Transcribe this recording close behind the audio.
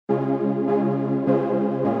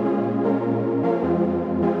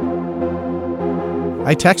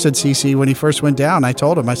I texted CC when he first went down. I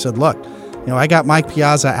told him, I said, look, I got Mike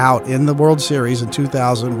Piazza out in the World Series in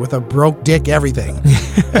 2000 with a broke dick everything.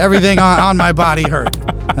 Everything on my body hurt.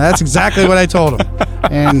 And that's exactly what I told him.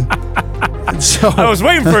 And so I was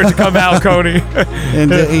waiting for it to come out, Coney.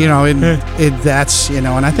 And, that's, and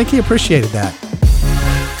I think he appreciated that.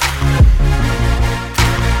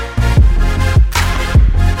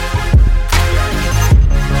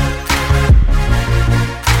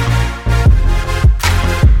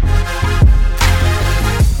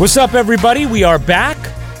 What's up, everybody? We are back.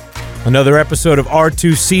 Another episode of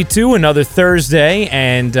R2C2, another Thursday,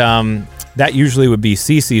 and that usually would be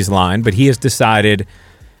CeCe's line, but he has decided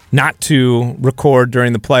not to record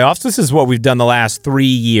during the playoffs. This is what we've done the last 3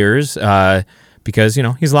 years because,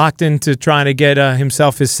 he's locked into trying to get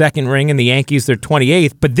himself his second ring, and the Yankees, their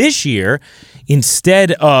 28th. But this year,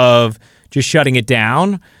 instead of just shutting it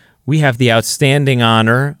down, we have the outstanding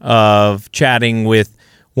honor of chatting with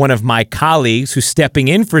one of my colleagues who's stepping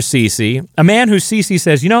in for CeCe, a man who CeCe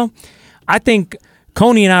says, I think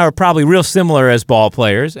Coney and I are probably real similar as ball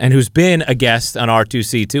players, and who's been a guest on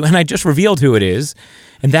R2C2, and I just revealed who it is,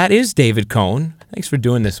 and that is David Cone. Thanks for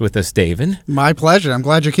doing this with us, David. My pleasure. I'm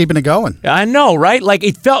glad you're keeping it going. I know, right? Like,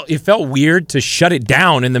 it felt weird to shut it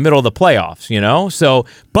down in the middle of the playoffs, So,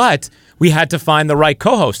 but we had to find the right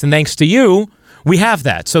co-host, and thanks to you, we have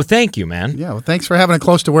that. So thank you, man. Yeah, well, thanks for having it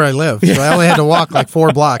close to where I live. So I only had to walk like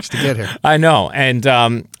 4 blocks to get here. I know. And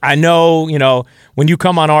I know, when you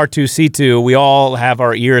come on R2C2, we all have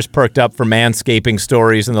our ears perked up for manscaping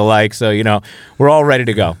stories and the like. So, we're all ready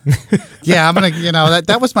to go. Yeah, I'm going to,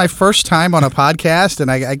 that was my first time on a podcast, and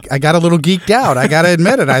I got a little geeked out. I got to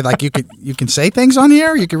admit it. You can say things on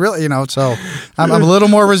here. You can really, so I'm a little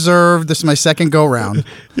more reserved. This is my second go round.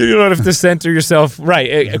 You don't have to center yourself,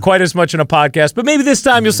 right, quite as much on a podcast, but maybe this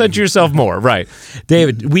time you'll center yourself more, right.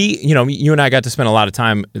 David, you and I got to spend a lot of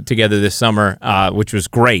time together this summer, which was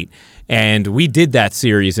great. And we did that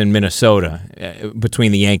series in Minnesota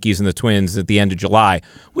between the Yankees and the Twins at the end of July,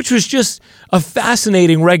 which was just a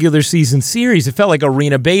fascinating regular season series. It felt like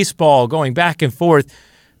arena baseball going back and forth.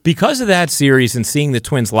 Because of that series and seeing the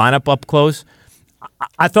Twins lineup up close,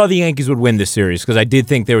 I thought the Yankees would win this series because I did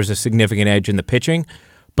think there was a significant edge in the pitching.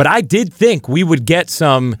 But I did think we would get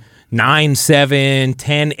some 9-7,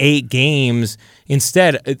 10-8 games.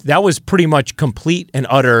 Instead, that was pretty much complete and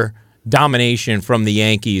utter domination from the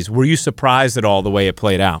Yankees. Were you surprised at all the way it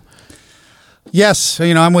played out? Yes,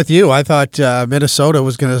 I'm with you. I thought Minnesota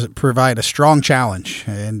was going to provide a strong challenge,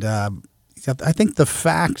 and I think the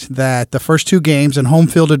fact that the first 2 games and home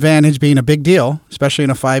field advantage being a big deal, especially in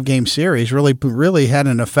a 5-game series, really had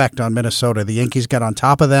an effect on Minnesota. The Yankees got on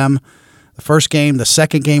top of them. The first game, the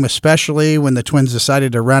second game especially, when the Twins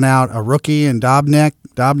decided to run out a rookie and Dobnak,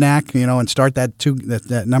 and start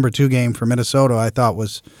that number 2 game for Minnesota, I thought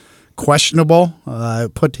was questionable.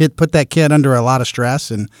 Put that kid under a lot of stress,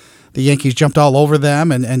 and the Yankees jumped all over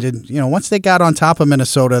them. And once they got on top of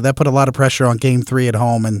Minnesota, that put a lot of pressure on Game 3 at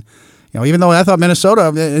home. And even though I thought Minnesota,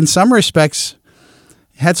 in some respects,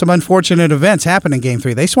 had some unfortunate events happen in Game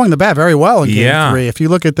 3, they swung the bat very well in Game 3. If you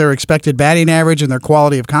look at their expected batting average and their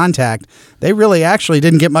quality of contact, they really actually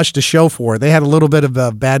didn't get much to show for. They had a little bit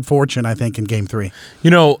of bad fortune, I think, in Game 3.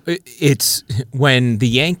 It's when the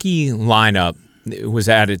Yankee lineup is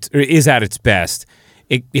at its best,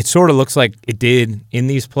 it sort of looks like it did in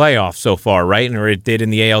these playoffs so far, right? Or it did in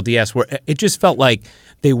the ALDS, where it just felt like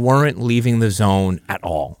they weren't leaving the zone at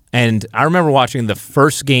all. And I remember watching the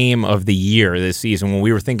first game of the year this season when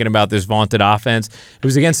we were thinking about this vaunted offense. It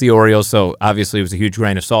was against the Orioles, so obviously it was a huge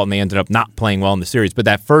grain of salt, and they ended up not playing well in the series. But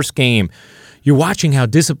that first game, you're watching how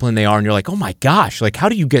disciplined they are, and you're like, oh my gosh, like how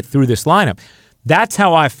do you get through this lineup? That's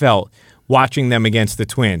how I felt watching them against the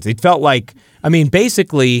Twins. It felt like,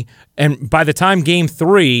 basically, and by the time Game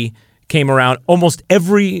 3 came around, almost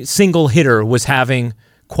every single hitter was having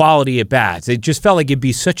quality at bats. It just felt like it'd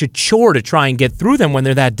be such a chore to try and get through them when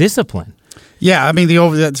they're that disciplined. Yeah,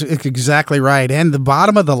 that's exactly right. And the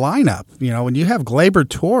bottom of the lineup, when you have Gleyber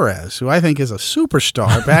Torres, who I think is a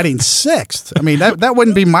superstar, batting 6th. That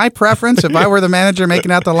wouldn't be my preference if I were the manager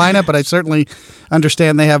making out the lineup, but I certainly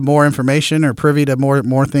understand they have more information or privy to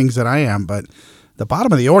more things than I am. But the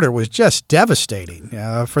bottom of the order was just devastating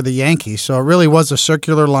for the Yankees. So it really was a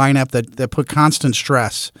circular lineup that put constant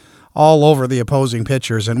stress all over the opposing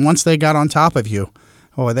pitchers. And once they got on top of you,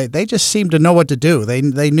 they just seemed to know what to do.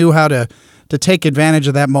 They knew how to take advantage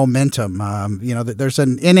of that momentum. There's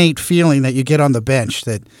an innate feeling that you get on the bench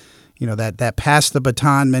that, that pass the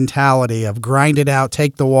baton mentality of grind it out,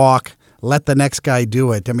 take the walk, let the next guy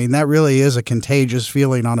do it. That really is a contagious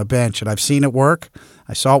feeling on a bench, and I've seen it work.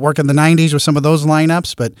 I saw it work in the 90s with some of those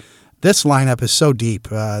lineups, but this lineup is so deep.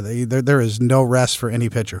 There is no rest for any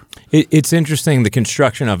pitcher. It's interesting, the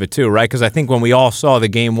construction of it too, right? Because I think when we all saw the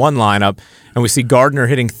Game 1 lineup and we see Gardner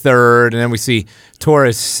hitting third and then we see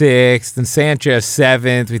Torres sixth and Sanchez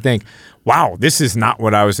seventh, we think, wow, this is not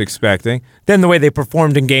what I was expecting. Then the way they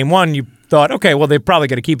performed in Game 1, you thought, okay, well, they're probably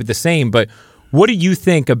going to keep it the same. But what do you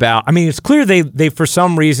think about, I mean, it's clear they for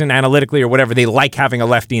some reason, analytically or whatever, they like having a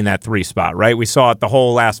lefty in that 3 spot, right? We saw it the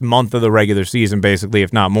whole last month of the regular season, basically,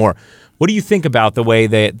 if not more. What do you think about the way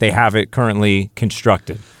they have it currently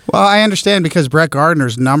constructed? Well, I understand because Brett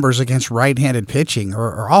Gardner's numbers against right-handed pitching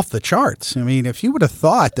are off the charts. I mean, if you would have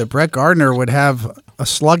thought that Brett Gardner would have a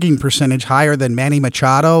slugging percentage higher than Manny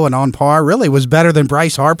Machado and on par, really was better than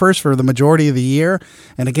Bryce Harper's for the majority of the year,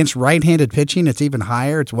 and against right-handed pitching, it's even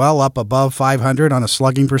higher. It's well up above 500 on a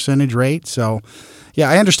slugging percentage rate. So, yeah,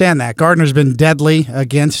 I understand that. Gardner's been deadly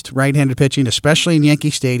against right-handed pitching, especially in Yankee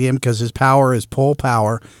Stadium because his power is pull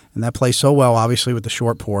power, and that plays so well, obviously, with the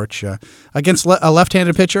short porch. Against a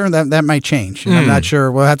left-handed pitcher, that might change. And I'm not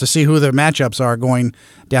sure. We'll have to see who the matchups are going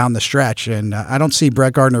down the stretch. And I don't see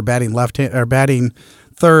Brett Gardner batting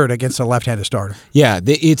third against a left-handed starter. Yeah,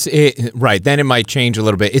 right. Then it might change a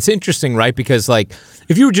little bit. It's interesting, right? Because, like,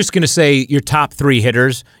 if you were just going to say your top 3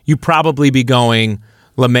 hitters, you'd probably be going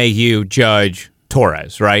LeMahieu, Judge,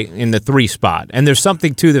 Torres, right, in the 3 spot. And there's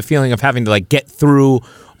something to the feeling of having to, like, get through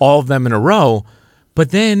all of them in a row.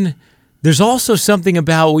 But then there's also something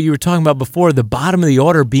about what you were talking about before, the bottom of the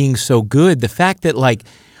order being so good. The fact that, like,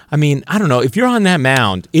 I mean, I don't know, if you're on that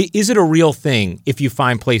mound, is it a real thing if you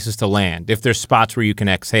find places to land, if there's spots where you can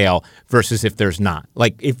exhale versus if there's not?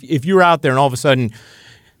 Like, if you're out there and all of a sudden,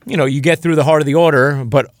 you know, you get through the heart of the order,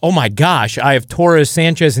 but, oh my gosh, I have Torres,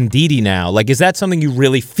 Sanchez, and Didi now. Like, is that something you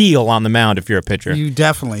really feel on the mound if you're a pitcher? You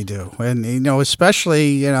definitely do. And, you know,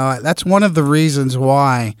 especially, you know, that's one of the reasons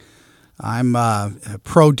why I'm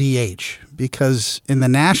pro DH, because in the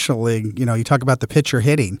National League, you know, you talk about the pitcher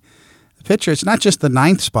hitting. The pitcher, it's not just the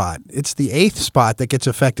 9th spot, it's the 8th spot that gets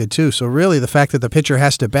affected too. So really the fact that the pitcher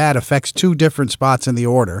has to bat affects 2 different spots in the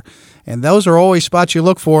order. And those are always spots you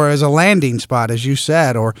look for as a landing spot, as you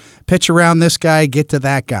said, or pitch around this guy, get to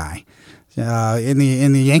that guy. In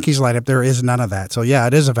the Yankees lineup, there is none of that. So yeah,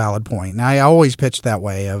 it is a valid point. And I always pitch that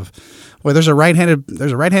way of, well, there's a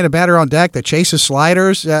right-handed batter on deck that chases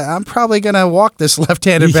sliders. I'm probably going to walk this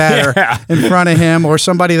left-handed batter in front of him, or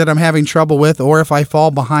somebody that I'm having trouble with. Or if I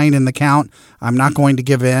fall behind in the count, I'm not going to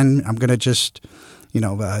give in. I'm going to just, you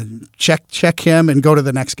know, check him and go to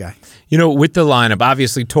the next guy. You know, with the lineup,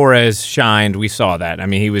 obviously Torres shined. We saw that. I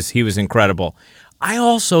mean, he was incredible. I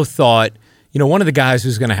also thought, you know, one of the guys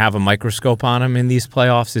who's going to have a microscope on him in these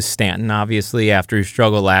playoffs is Stanton, obviously, after he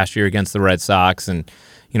struggled last year against the Red Sox. And,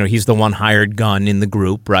 you know, he's the one hired gun in the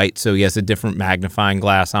group, right? So he has a different magnifying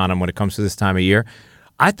glass on him when it comes to this time of year.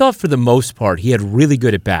 I thought for the most part he had really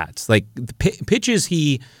good at-bats. Like, the pitches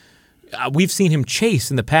we've seen him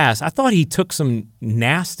chase in the past, I thought he took some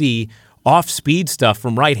nasty off-speed stuff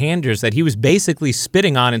from right-handers that he was basically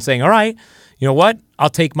spitting on and saying, all right, you know what? I'll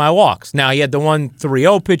take my walks. Now, he had the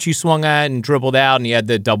 1-3-0 pitch he swung at and dribbled out, and he had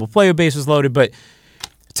the double play with bases loaded. But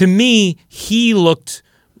to me, he looked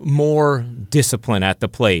more disciplined at the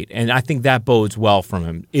plate, and I think that bodes well from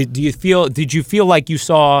him. Did you feel like you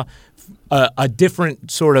saw a different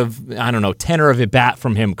sort of, I don't know, tenor of at bat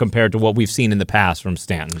from him compared to what we've seen in the past from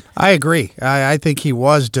Stanton? I agree. I think he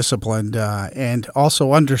was disciplined and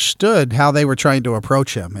also understood how they were trying to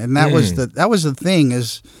approach him, and that was the thing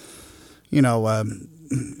is, you know,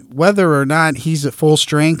 whether or not he's at full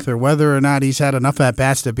strength or whether or not he's had enough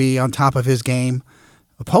at-bats to be on top of his game,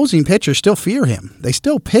 opposing pitchers still fear him. They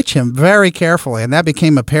still pitch him very carefully, and that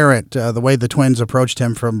became apparent the way the Twins approached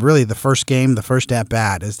him from really the first game, the first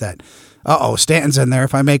at-bat, is that, Stanton's in there.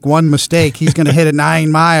 If I make one mistake, he's going to hit it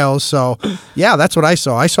 9 miles. So, yeah, that's what I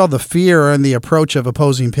saw. I saw the fear and the approach of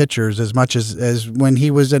opposing pitchers as much as when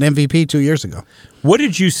he was an MVP 2 years ago. What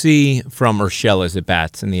did you see from Urshela's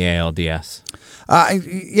at-bats in the ALDS?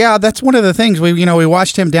 Yeah, that's one of the things. We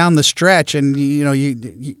watched him down the stretch, and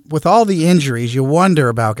you with all the injuries, you wonder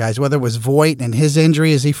about guys. Whether it was Voit and his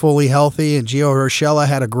injury, is he fully healthy? And Gio Urshela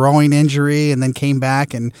had a growing injury and then came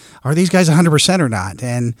back. And are these guys 100% or not?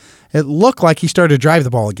 And it looked like he started to drive the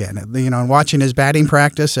ball again. And watching his batting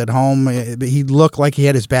practice at home, he looked like he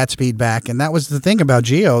had his bat speed back. And that was the thing about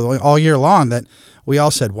Gio all year long, that we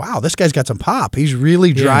all said, "Wow, this guy's got some pop. He's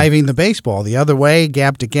really driving the baseball the other way,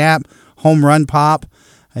 gap to gap." Home run pop.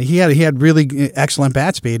 He had really excellent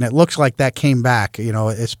bat speed, and it looks like that came back,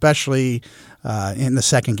 especially in the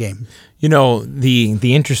second game. The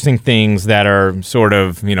interesting things that are sort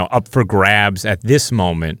of, up for grabs at this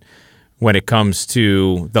moment when it comes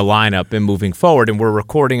to the lineup and moving forward. And we're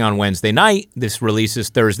recording on Wednesday night. This releases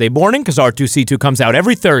Thursday morning because R2C2 comes out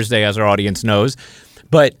every Thursday, as our audience knows.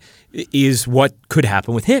 But is what could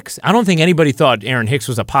happen with Hicks. I don't think anybody thought Aaron Hicks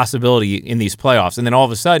was a possibility in these playoffs. And then all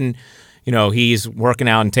of a sudden, he's working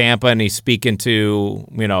out in Tampa and he's speaking to,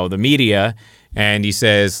 the media and he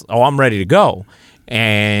says, "Oh, I'm ready to go."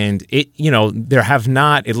 And there have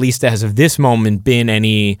not, at least as of this moment, been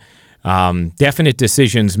any definite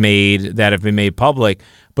decisions made that have been made public,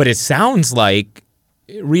 but it sounds like,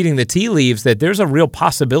 reading the tea leaves, that there's a real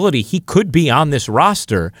possibility he could be on this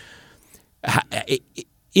roster.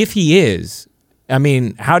 If he is, I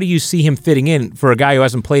mean, how do you see him fitting in for a guy who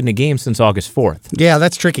hasn't played in a game since August 4th? Yeah,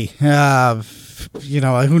 that's tricky.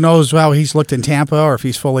 Who knows how he's looked in Tampa or if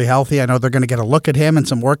he's fully healthy. I know they're going to get a look at him in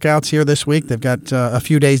some workouts here this week. They've got a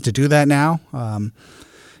few days to do that now.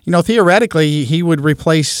 Theoretically, he would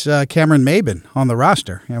replace Cameron Maybin on the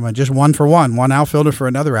roster. Just one for one outfielder for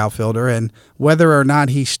another outfielder. And whether or not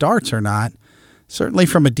he starts or not, certainly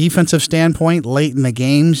from a defensive standpoint, late in the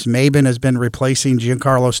games, Maybin has been replacing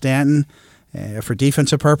Giancarlo Stanton for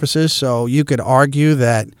defensive purposes. So you could argue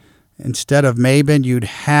that instead of Maybin, you'd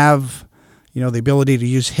have the ability to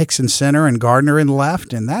use Hicks in center and Gardner in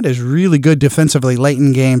left, and that is really good defensively late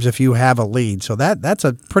in games if you have a lead. So that's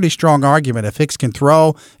a pretty strong argument. If Hicks can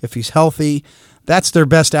throw, if he's healthy, that's their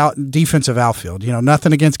best defensive outfield.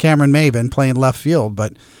 Nothing against Cameron Maybin playing left field,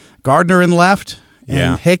 but Gardner in left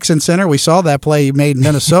and Hicks in center. We saw that play he made in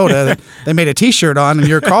Minnesota. They made a T-shirt on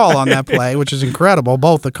your call on that play, which is incredible,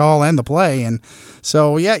 both the call and the play. And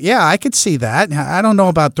so, yeah, I could see that. I don't know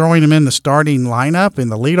about throwing him in the starting lineup in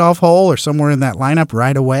the leadoff hole or somewhere in that lineup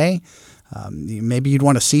right away. Maybe you'd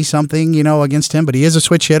want to see something, against him, but he is a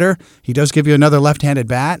switch hitter. He does give you another left-handed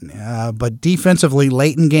bat, but defensively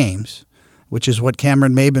late in games, which is what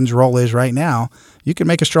Cameron Maybin's role is right now, you can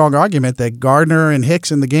make a strong argument that Gardner and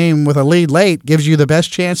Hicks in the game with a lead late gives you the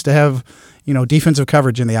best chance to have, defensive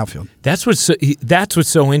coverage in the outfield. That's what's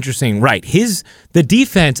so interesting, right? The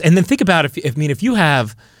defense, and then think about if you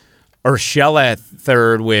have Urshela at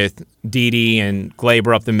third with Didi and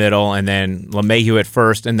Glaber up the middle, and then LeMahieu at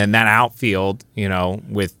first, and then that outfield,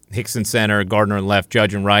 with Hicks in center, Gardner in left,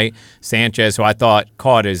 Judge in right, Sanchez, who I thought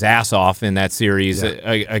caught his ass off in that series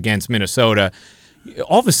against Minnesota.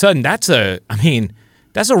 All of a sudden, that's a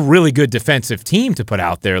really good defensive team to put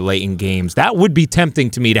out there late in games. That would be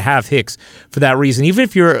tempting to me to have Hicks for that reason, even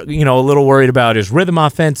if you're a little worried about his rhythm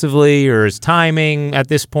offensively or his timing at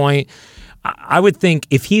this point. I would think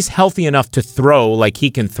if he's healthy enough to throw like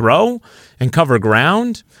he can throw and cover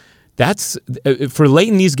ground, that's for late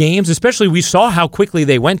in these games, especially we saw how quickly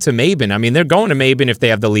they went to Maybin. I mean, they're going to Maybin if they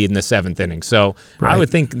have the lead in the seventh inning. So right. I would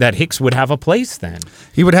think that Hicks would have a place then.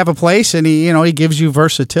 He would have a place, and he gives you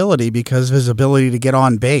versatility because of his ability to get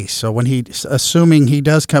on base. So when assuming he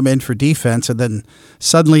does come in for defense and then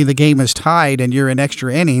suddenly the game is tied and you're in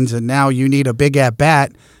extra innings and now you need a big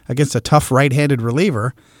at-bat against a tough right-handed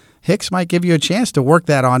reliever, Hicks might give you a chance to work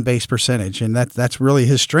that on-base percentage, and that's really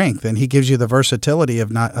his strength. And he gives you the versatility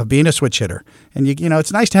of being a switch hitter. And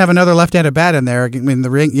it's nice to have another left-handed bat in there. I mean,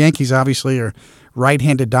 the Yankees obviously are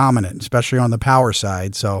right-handed dominant, especially on the power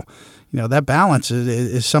side. So, that balance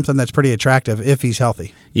is something that's pretty attractive if he's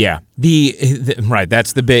healthy. Yeah, right.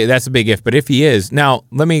 That's the big if. But if he is, now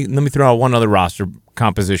let me throw out one other roster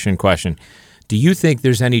composition question. Do you think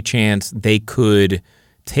there's any chance they could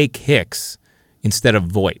take Hicks instead of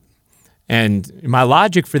Voit? And my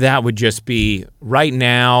logic for that would just be right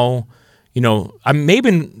now,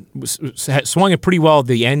 Maybin swung it pretty well at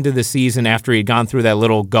the end of the season after he had gone through that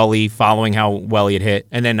little gully following how well he had hit.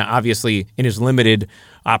 And then obviously in his limited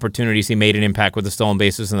opportunities, he made an impact with the stolen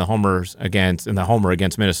bases and the homer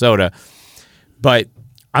against Minnesota. But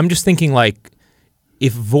I'm just thinking, like,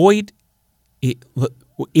 if Voit,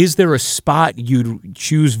 is there a spot you'd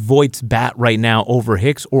choose Voigt's bat right now over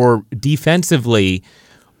Hicks, or defensively,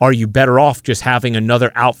 are you better off just having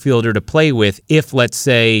another outfielder to play with if, let's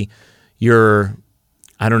say, you're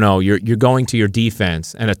going to your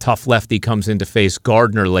defense and a tough lefty comes in to face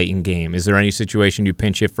Gardner late in game? Is there any situation you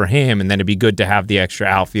pinch hit for him, and then it'd be good to have the extra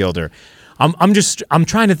outfielder? I'm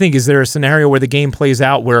trying to think, is there a scenario where the game plays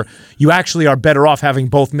out where you actually are better off having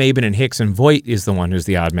both Maybin and Hicks, and Voit is the one who's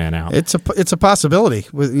the odd man out? It's a possibility,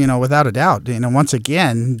 without a doubt. Once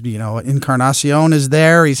again, Encarnacion is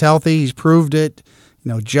there. He's healthy. He's proved it.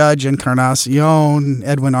 Judge, Encarnacion,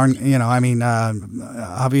 Edwin,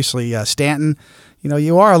 obviously Stanton.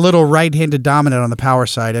 You are a little right-handed dominant on the power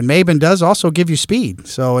side, and Maybin does also give you speed.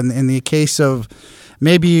 So in the case of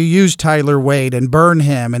maybe you use Tyler Wade and burn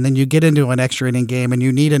him, and then you get into an extra inning game and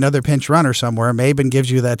you need another pinch runner somewhere. Maben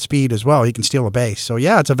gives you that speed as well. He can steal a base. So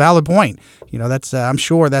yeah, it's a valid point. That's I'm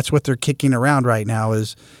sure that's what they're kicking around right now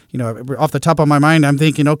is, off the top of my mind, I'm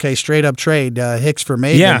thinking, okay, straight up trade Hicks for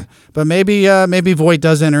Maben. Yeah. But maybe Voit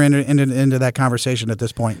does enter into that conversation at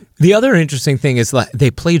this point. The other interesting thing is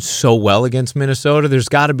they played so well against Minnesota. There's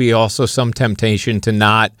got to be also some temptation to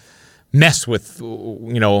not mess with,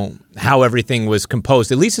 how everything was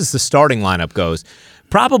composed, at least as the starting lineup goes.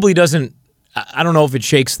 Probably doesn't, I don't know if it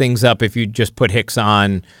shakes things up if you just put Hicks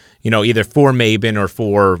on, either for Maben or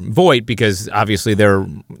for Voit, because obviously they're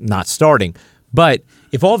not starting. But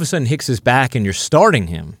if all of a sudden Hicks is back and you're starting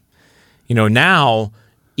him, now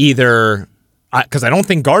either, because I don't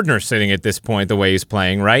think Gardner's sitting at this point the way he's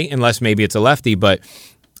playing, right? Unless maybe it's a lefty, but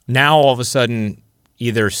now all of a sudden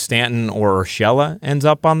either Stanton or Urshela ends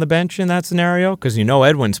up on the bench in that scenario because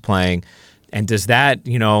Edwin's playing. And does that,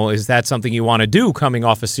 is that something you want to do coming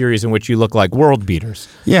off a series in which you look like world beaters?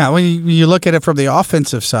 Yeah, when you look at it from the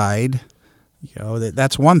offensive side,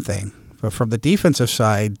 that's one thing. But from the defensive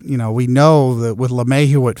side, we know that with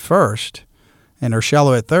LeMahieu at first and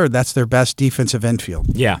Urshela at third, that's their best defensive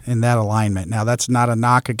infield in that alignment. Now, that's not a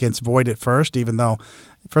knock against Voit at first, even though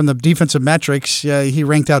from the defensive metrics, he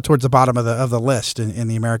ranked out towards the bottom of the list in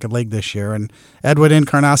the American League this year. And Edwin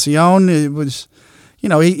Encarnacion, it was,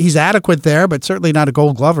 he's adequate there, but certainly not a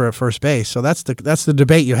Gold Glover at first base. So that's the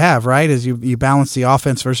debate you have, right? As you balance the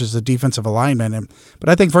offense versus the defensive alignment. But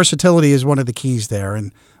I think versatility is one of the keys there,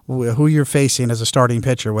 and who you're facing as a starting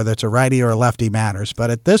pitcher, whether it's a righty or a lefty, matters. But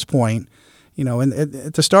at this point,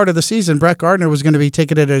 at the start of the season, Brett Gardner was going to be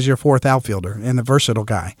ticketed as your fourth outfielder and a versatile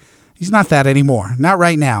guy. He's not that anymore. Not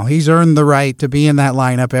right now. He's earned the right to be in that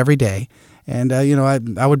lineup every day. And,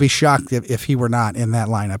 I would be shocked if he were not in that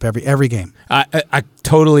lineup every game. I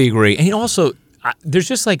totally agree. And he also, there's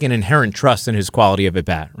just like an inherent trust in his quality of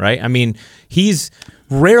at-bat, right? I mean,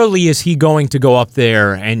 rarely is he going to go up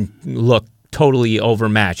there and look totally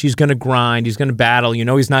overmatched. He's going to grind. He's going to battle.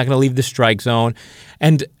 He's not going to leave the strike zone.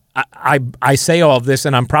 And I say all of this,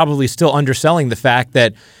 and I'm probably still underselling the fact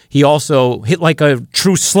that he also hit like a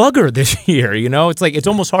true slugger this year. It's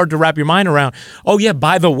almost hard to wrap your mind around. Oh, yeah,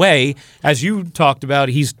 by the way, as you talked about,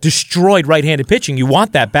 he's destroyed right-handed pitching. You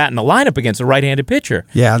want that bat in the lineup against a right-handed pitcher.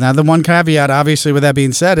 Yeah, now the one caveat, obviously, with that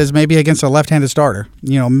being said, is maybe against a left-handed starter.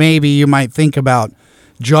 Maybe you might think about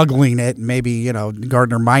juggling it. Maybe,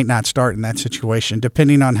 Gardner might not start in that situation,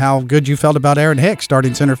 depending on how good you felt about Aaron Hicks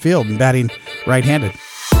starting center field and batting right-handed.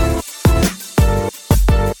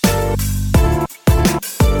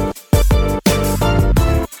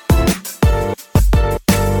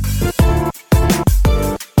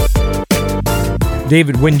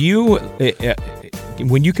 David, when you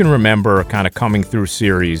can remember kind of coming through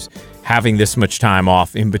series, having this much time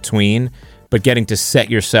off in between, but getting to set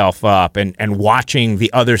yourself up and watching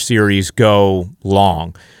the other series go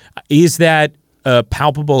long, is that a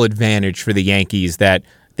palpable advantage for the Yankees that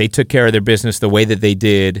they took care of their business the way that they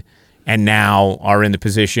did and now are in the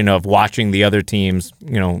position of watching the other teams,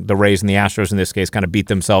 the Rays and the Astros in this case, kind of beat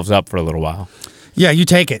themselves up for a little while? Yeah, you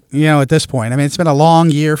take it, at this point. I mean, it's been a long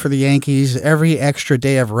year for the Yankees. Every extra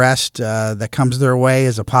day of rest that comes their way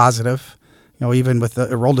is a positive. Even with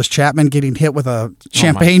Aroldis Chapman getting hit with a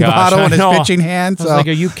champagne bottle in his pitching hand. I was like,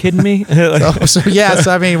 are you kidding me? so yes,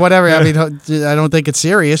 I mean, whatever. I mean, I don't think it's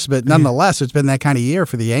serious, but nonetheless, it's been that kind of year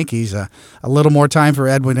for the Yankees. A little more time for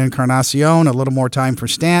Edwin Encarnacion, a little more time for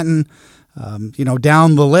Stanton.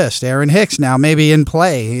 Down the list, Aaron Hicks now maybe in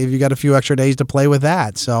play. If you got a few extra days to play with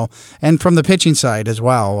that. So, and from the pitching side as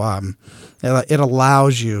well, it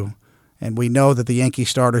allows you, and we know that the Yankee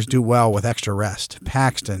starters do well with extra rest.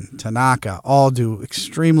 Paxton, Tanaka, all do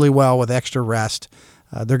extremely well with extra rest.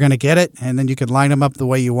 They're going to get it, and then you can line them up the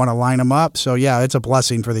way you want to line them up. So, yeah, it's a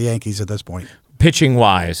blessing for the Yankees at this point.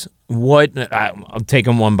 Pitching-wise, I'll take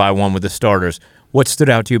them one by one with the starters. What stood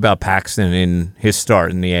out to you about Paxton in his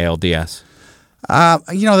start in the ALDS?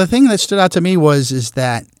 The thing that stood out to me is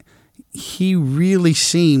that he really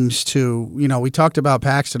seems to, we talked about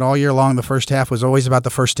Paxton all year long. The first half was always about the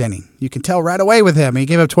first inning. You can tell right away with him. He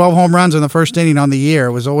gave up 12 home runs in the first inning on the year.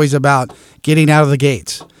 It was always about getting out of the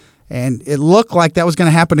gates. And it looked like that was going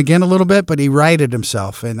to happen again a little bit, but he righted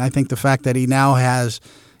himself. And I think the fact that he now has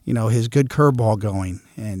his good curveball going,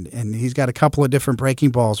 and he's got a couple of different breaking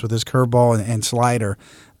balls with his curveball and slider,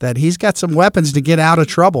 that he's got some weapons to get out of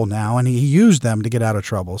trouble now, and he used them to get out of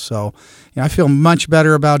trouble. So, I feel much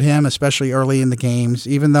better about him, especially early in the games,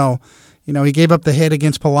 even though, he gave up the hit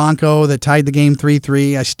against Polanco that tied the game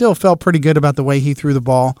 3-3. I still felt pretty good about the way he threw the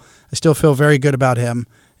ball. I still feel very good about him.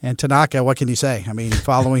 And Tanaka, what can you say? I mean,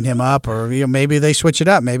 following him up, or maybe they switch it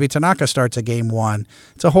up. Maybe Tanaka starts a game 1.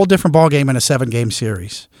 It's a whole different ball game in a 7-game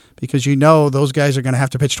series because those guys are going to have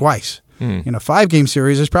to pitch twice. In a 5-game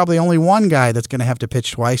series, there's probably only one guy that's going to have to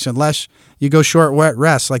pitch twice unless you go short wet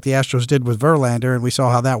rest like the Astros did with Verlander, and we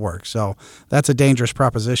saw how that worked. So that's a dangerous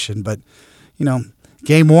proposition. But,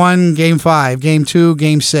 game 1, game 5, game 2,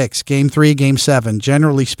 game 6, game 3, game 7,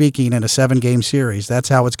 generally speaking, in a 7-game series, that's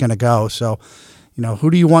how it's going to go. So,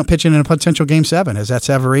 who do you want pitching in a potential game 7? Is that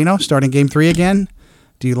Severino starting game 3 again?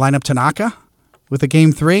 Do you line up Tanaka with a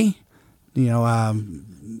game 3?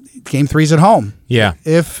 Game 3's at home. Yeah.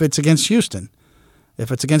 If it's against Houston.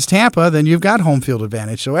 If it's against Tampa, then you've got home field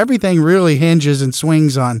advantage. So everything really hinges and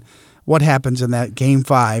swings on what happens in that game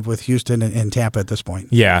 5 with Houston and Tampa at this point.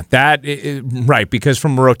 Yeah, right. Because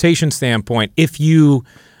from a rotation standpoint, if you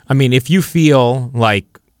feel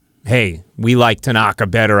like, hey, we like Tanaka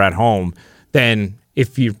better at home, then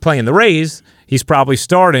if you're playing the Rays, he's probably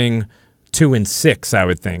starting 2 and 6, I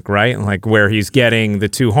would think, right? Like where he's getting the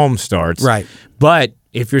 2 home starts. Right. But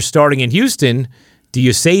if you're starting in Houston, do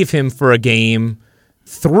you save him for a game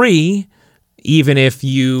 3, even if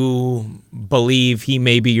you believe he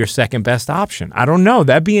may be your second best option? I don't know.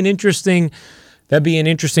 That'd be an interesting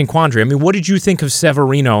quandary. I mean, what did you think of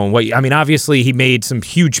Severino? Obviously he made some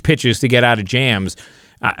huge pitches to get out of jams.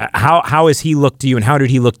 How has he looked to you, and how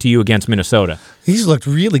did he look to you against Minnesota? He's looked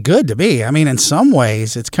really good to me. I mean, in some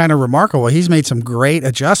ways, it's kind of remarkable. He's made some great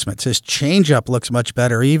adjustments. His changeup looks much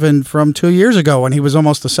better, even from 2 years ago when he was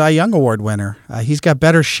almost a Cy Young Award winner. He's got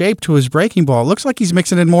better shape to his breaking ball. It looks like he's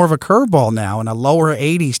mixing in more of a curveball now and a lower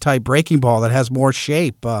 80s type breaking ball that has more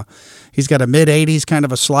shape. He's got a mid-80s kind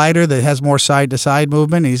of a slider that has more side-to-side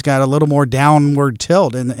movement. He's got a little more downward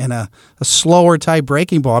tilt and a slower type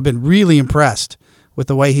breaking ball. I've been really impressed with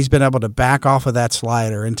the way he's been able to back off of that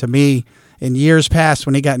slider. And to me, in years past,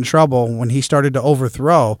 when he got in trouble, when he started to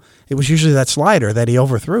overthrow, it was usually that slider that he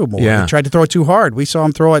overthrew more. Yeah. He tried to throw it too hard. We saw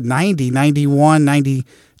him throw it 90, 91,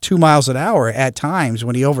 92 miles an hour at times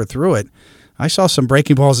when he overthrew it. I saw some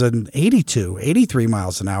breaking balls at 82, 83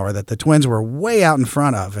 miles an hour that the Twins were way out in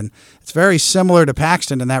front of. And it's very similar to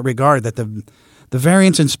Paxton in that regard, that the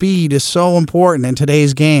variance in speed is so important in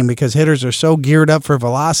today's game because hitters are so geared up for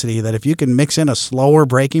velocity that if you can mix in a slower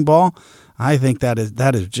breaking ball, I think that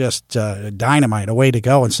is just dynamite, a way to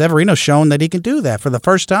go. And Severino's shown that he can do that. For the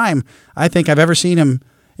first time I think I've ever seen him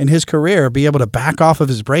in his career be able to back off of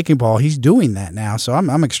his breaking ball. He's doing that now, so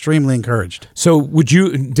I'm extremely encouraged. So would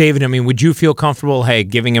you, David, would you feel comfortable,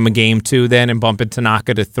 giving him a game 2 then and bumping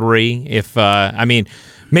Tanaka to 3? If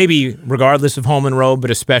maybe regardless of home and road,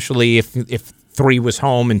 but especially if 3 was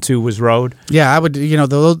home and 2 was road? Yeah, I would.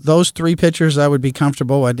 Those 3 pitchers, I would be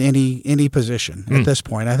comfortable at any position at this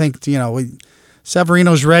point. I think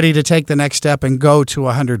Severino's ready to take the next step and go to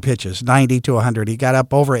 100 pitches, 90 to 100. He got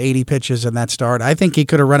up over 80 pitches in that start. I think he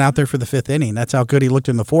could have run out there for the 5th inning. That's how good he looked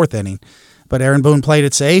in the 4th inning. But Aaron Boone played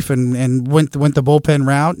it safe and went the bullpen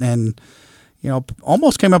route and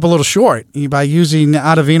almost came up a little short by using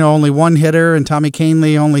Ottavino only 1 hitter and Tommy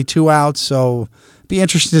Kahnle only 2 outs. So be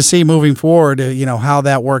interesting to see moving forward, how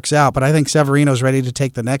that works out. But I think Severino's ready to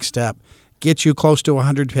take the next step, get you close to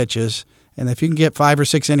 100 pitches, and if you can get 5 or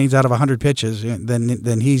 6 innings out of 100 pitches,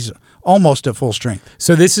 then he's almost at full strength.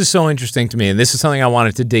 So this is so interesting to me, and this is something I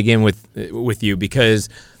wanted to dig in with you because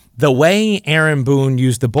the way Aaron Boone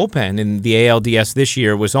used the bullpen in the ALDS this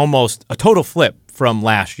year was almost a total flip from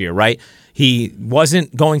last year, right? He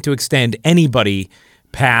wasn't going to extend anybody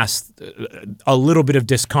past a little bit of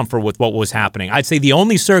discomfort with what was happening. I'd say the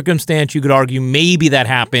only circumstance you could argue maybe that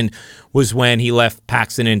happened was when he left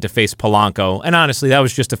Paxton in to face Polanco. And honestly, that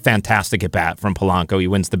was just a fantastic at-bat from Polanco. He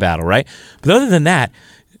wins the battle, right? But other than that,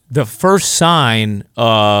 the first sign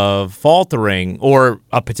of faltering or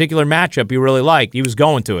a particular matchup you really liked, he was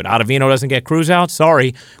going to it. Ottavino doesn't get Cruz out.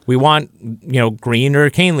 Sorry. We want, Green or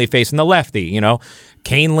Kahnle facing the lefty.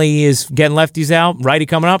 Kahnle is getting lefties out. Righty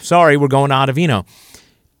coming up. Sorry, we're going to Ottavino.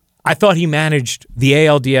 I thought he managed the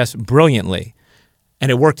ALDS brilliantly,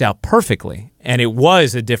 and it worked out perfectly, and it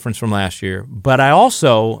was a difference from last year. But I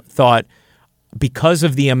also thought because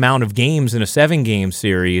of the amount of games in a 7-game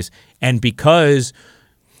series and because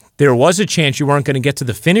there was a chance you weren't going to get to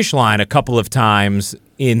the finish line a couple of times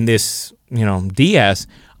in this, DS,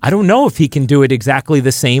 I don't know if he can do it exactly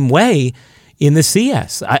the same way in the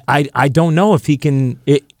CS. I don't know if he can,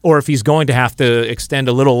 or if he's going to have to extend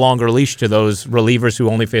a little longer leash to those relievers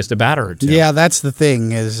who only faced a batter or 2. Yeah, that's the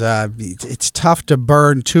thing is it's tough to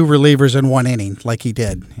burn 2 relievers in 1 inning like he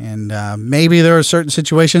did. And maybe there are certain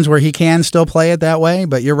situations where he can still play it that way,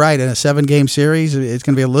 but you're right. In a 7-game series, it's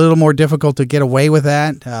going to be a little more difficult to get away with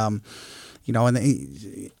that.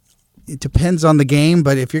 And it depends on the game,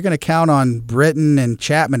 but if you're going to count on Britton and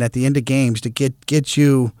Chapman at the end of games to get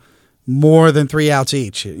you more than 3 outs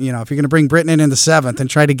each, if you're going to bring Britton in the 7th and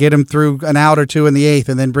try to get him through an out or two in the 8th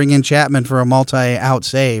and then bring in Chapman for a multi-out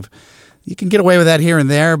save, you can get away with that here and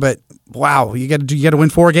there, but wow, you got to win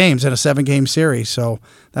 4 games in a 7-game series. So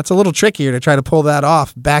that's a little trickier to try to pull that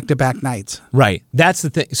off back-to-back nights. Right. That's the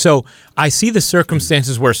thing. So I see the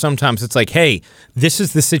circumstances where sometimes it's like, hey, this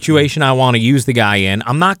is the situation I want to use the guy in.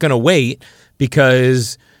 I'm not going to wait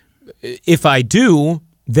because if I do,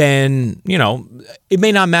 then, it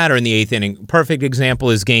may not matter in the 8th inning. Perfect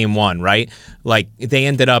example is game 1, right? Like they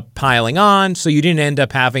ended up piling on, so you didn't end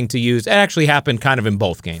up having to use, it actually happened kind of in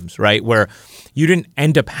both games, right? Where you didn't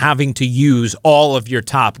end up having to use all of your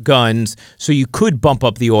top guns, so you could bump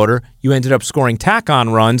up the order. You ended up scoring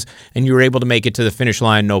tack-on runs, and you were able to make it to the finish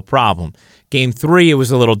line no problem. Game 3, it was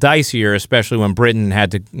a little dicier, especially when Britton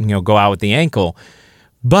had to go out with the ankle.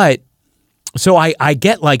 But so I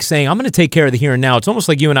get like saying, I'm going to take care of the here and now. It's almost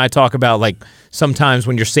like you and I talk about like sometimes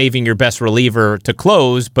when you're saving your best reliever to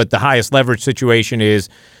close, but the highest leverage situation is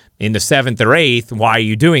in the 7th or 8th. Why are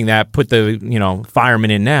you doing that? Put the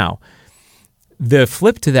fireman in now. The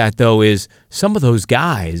flip to that, though, is some of those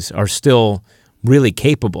guys are still really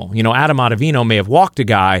capable. Adam Ottavino may have walked a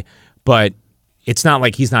guy, but it's not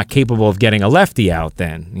like he's not capable of getting a lefty out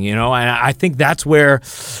then, and I think that's where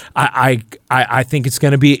I think it's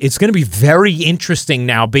going to be very interesting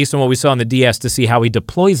now based on what we saw in the DS to see how he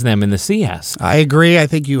deploys them in the CS. I agree. I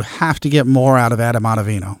think you have to get more out of Adam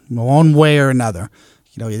Ottavino, one way or another.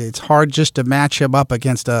 It's hard just to match him up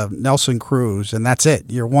against a Nelson Cruz, and that's it.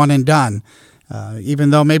 You're one and done. Even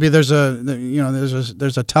though maybe there's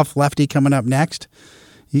a tough lefty coming up next.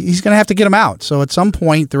 He's going to have to get him out. So at some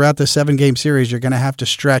point throughout the 7-game series, you're going to have to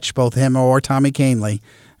stretch both him or Tommy Kahnle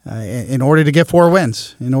in order to get 4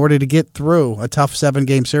 wins, in order to get through a tough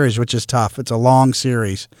 7-game series, which is tough. It's a long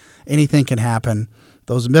series. Anything can happen.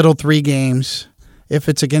 Those middle 3 games, if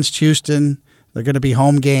it's against Houston, they're going to be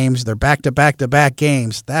home games. They're back-to-back-to-back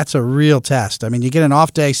games. That's a real test. I mean, you get an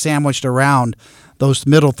off day sandwiched around those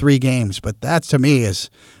middle 3 games, but that to me is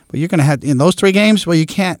 – but you're going to have – in those 3 games, well, you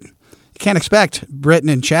can't expect Britton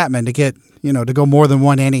and Chapman to get, to go more than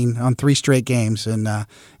 1 inning on 3 straight games. And,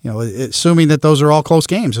 assuming that those are all close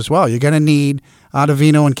games as well, you're going to need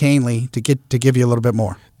Ottavino and Kahnle to give you a little bit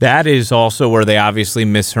more. That is also where they obviously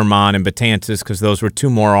miss Herman and Betances because those were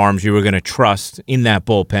 2 more arms you were going to trust in that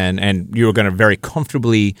bullpen and you were going to very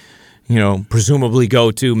comfortably, presumably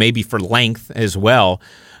go to maybe for length as well.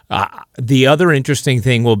 The other interesting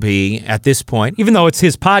thing will be, at this point, even though it's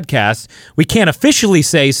his podcast, we can't officially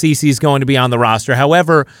say CeCe's going to be on the roster.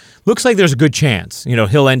 However, looks like there's a good chance,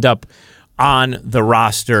 he'll end up on the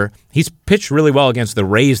roster. He's pitched really well against the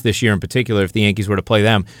Rays this year in particular if the Yankees were to play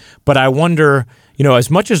them. But I wonder, as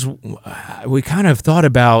much as we kind of thought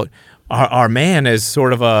about our man as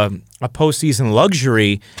sort of a postseason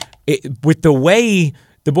luxury, with the way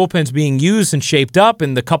the bullpen's being used and shaped up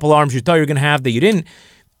and the couple arms you thought you were going to have that you didn't,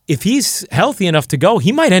 if he's healthy enough to go,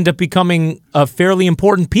 he might end up becoming a fairly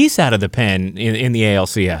important piece out of the pen in the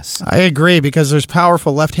ALCS. I agree because there's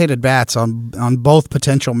powerful left-handed bats on both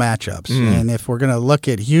potential matchups. And if we're going to look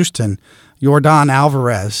at Houston, Yordan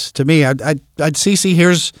Alvarez, to me, I'd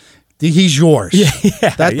CeCe, he's yours.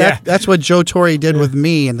 That's what Joe Torre did with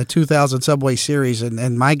me in the 2000 Subway Series,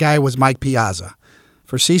 and my guy was Mike Piazza.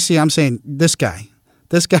 For CeCe, I'm saying this guy.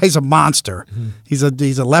 This guy's a monster. Mm-hmm.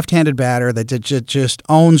 He's a left-handed batter that just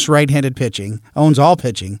owns right-handed pitching, owns all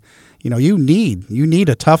pitching. You need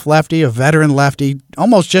a tough lefty, a veteran lefty,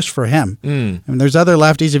 almost just for him. I mean, there's other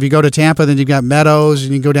lefties. If you go to Tampa, then you've got Meadows,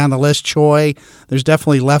 and you go down the list, Choi. There's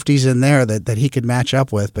definitely lefties in there that he could match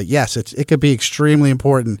up with. But yes, it could be extremely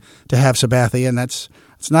important to have Sabathia, and it's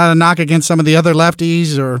not a knock against some of the other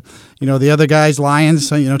lefties or the other guys, Lyons.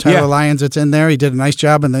 Tyler Lyons that's in there. He did a nice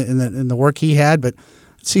job in the work he had, but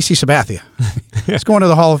CeCe Sabathia. He's going to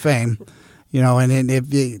the Hall of Fame. And if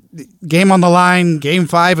the game on the line, game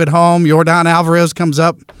 5 at home, Yordan Alvarez comes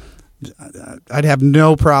up, I'd have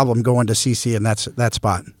no problem going to CeCe in that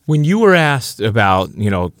spot. When you were asked about,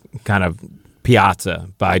 kind of Piazza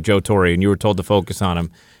by Joe Torre, and you were told to focus on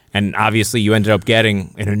him, and obviously you ended up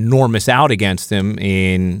getting an enormous out against him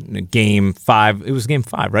in Game 5. It was Game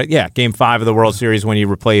 5, right? Yeah, Game 5 of the World Series when you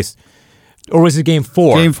replaced... Or was it Game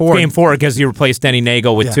 4? Game 4. Game 4 because you replaced Denny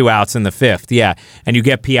Nagel with 2 outs in the 5th. Yeah, and you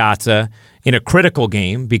get Piazza in a critical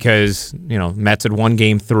game because, Mets had won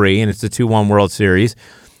Game 3 and it's a 2-1 World Series.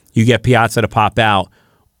 You get Piazza to pop out.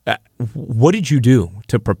 What did you do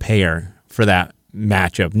to prepare for that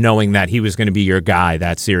matchup, knowing that he was going to be your guy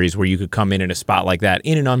that series where you could come in a spot like that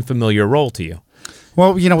in an unfamiliar role to you?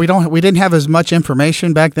 Well, we didn't have as much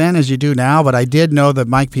information back then as you do now, but I did know that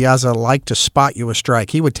Mike Piazza liked to spot you a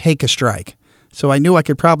strike. He would take a strike. So I knew I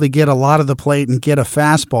could probably get a lot of the plate and get a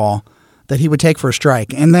fastball that he would take for a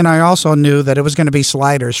strike. And then I also knew that it was going to be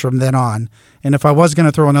sliders from then on. And if I was going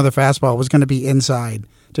to throw another fastball, it was going to be inside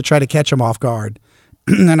to try to catch him off guard.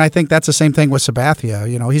 And I think that's the same thing with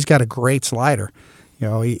Sabathia. He's got a great slider.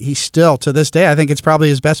 He's still, to this day, I think it's probably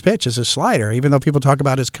his best pitch is his slider. Even though people talk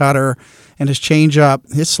about his cutter and his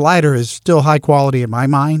changeup, his slider is still high quality in my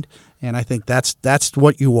mind. And I think that's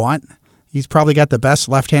what you want. He's probably got the best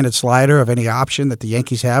left-handed slider of any option that the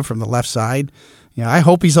Yankees have from the left side. I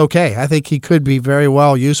hope he's okay. I think he could be very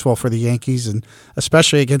well useful for the Yankees, and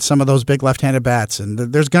especially against some of those big left-handed bats. And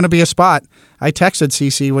there's going to be a spot. I texted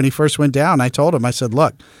CC when he first went down. I told him, I said,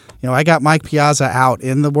 look, I got Mike Piazza out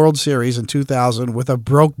in the World Series in 2000 with a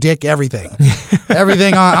broke dick everything.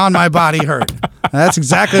 Everything on my body hurt. That's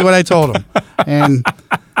exactly what I told him. And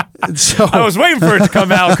so I was waiting for it to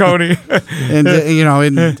come out, Coney. And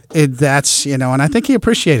that's and I think he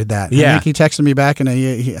appreciated that. Yeah. I think he texted me back, and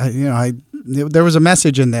there was a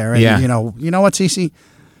message in there. And, yeah. You know what, CC?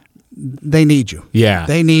 They need you. Yeah.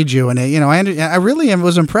 They need you. And I really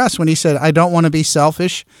was impressed when he said, "I don't want to be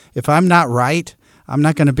selfish. If I'm not right, I'm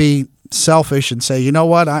not going to be selfish and say, you know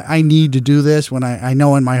what, I need to do this when I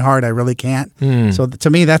know in my heart I really can't." So to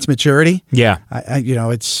me, that's maturity. Yeah.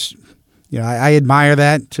 I admire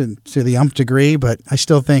that to the nth degree, but I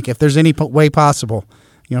still think if there's any way possible,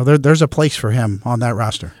 there's a place for him on that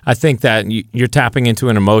roster. I think that you're tapping into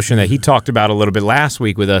an emotion that he talked about a little bit last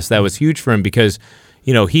week with us that was huge for him because,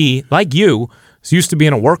 he, like you, is used to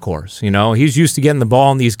being a workhorse. He's used to getting the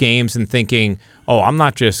ball in these games and thinking, oh, I'm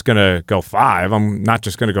not just going to go 5. I'm not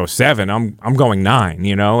just going to go 7. I'm going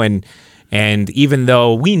 9, and even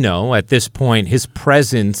though we know at this point his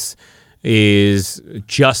presence is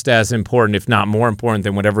just as important, if not more important,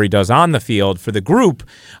 than whatever he does on the field for the group,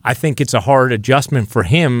 I think it's a hard adjustment for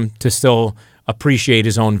him to still appreciate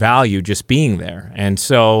his own value just being there. And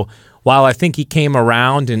so while I think he came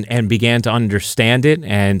around and began to understand it,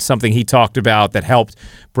 and something he talked about that helped,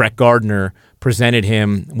 Brett Gardner presented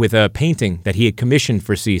him with a painting that he had commissioned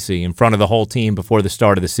for CC in front of the whole team before the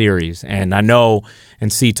start of the series. And I know,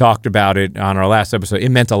 and C talked about it on our last episode, it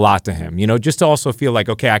meant a lot to him. Just to also feel like,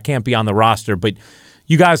 okay, I can't be on the roster, but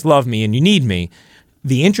you guys love me and you need me.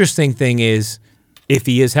 The interesting thing is, if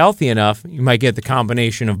he is healthy enough, you might get the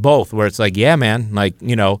combination of both, where it's like, yeah, man,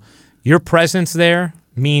 your presence there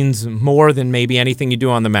means more than maybe anything you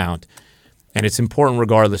do on the mound. And it's important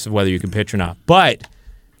regardless of whether you can pitch or not. But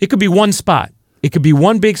it could be one spot. It could be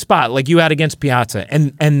one big spot like you had against Piazza.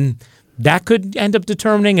 And that could end up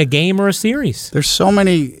determining a game or a series. There's so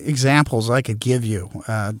many examples I could give you.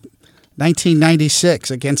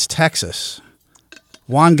 1996 against Texas.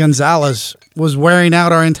 Juan Gonzalez was wearing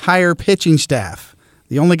out our entire pitching staff.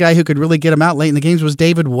 The only guy who could really get him out late in the games was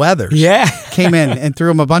David Weathers. Yeah. Came in and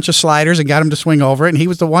threw him a bunch of sliders and got him to swing over it, and he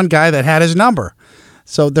was the one guy that had his number.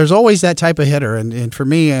 So there's always that type of hitter. And for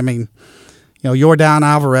me, Yordan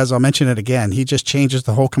Alvarez, I'll mention it again. He just changes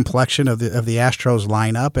the whole complexion of the Astros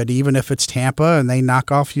lineup. And even if it's Tampa and they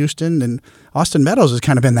knock off Houston, and Austin Meadows has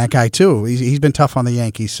kind of been that guy too. He's been tough on the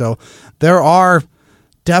Yankees. So there are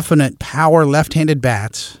definite power left-handed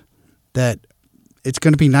bats that it's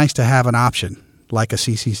going to be nice to have an option like a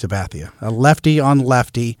CC Sabathia. A lefty on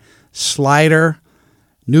lefty, slider,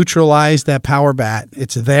 neutralize that power bat.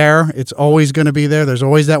 It's there. It's always going to be there. There's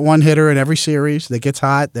always that one hitter in every series that gets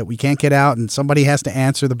hot that we can't get out, and somebody has to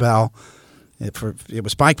answer the bell. It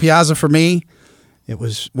was Mike Piazza for me. It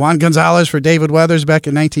was Juan Gonzalez for David Weathers back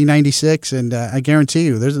in 1996, and I guarantee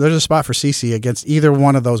you there's a spot for CC against either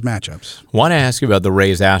one of those matchups. Want to ask you about the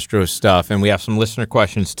Rays-Astros stuff, and we have some listener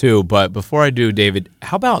questions too, but before I do, David,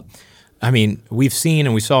 how about, we've seen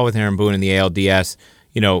and we saw with Aaron Boone in the ALDS,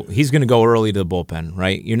 he's going to go early to the bullpen,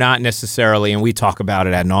 right? You're not necessarily, and we talk about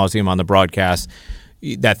it ad nauseum on the broadcast,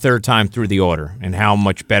 that third time through the order and how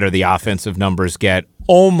much better the offensive numbers get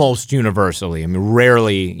almost universally.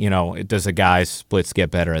 Rarely, does a guy's splits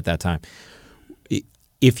get better at that time.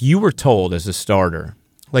 If you were told as a starter,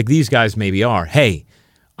 like these guys maybe are, hey,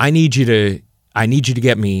 I need you to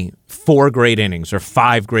get me 4 great innings or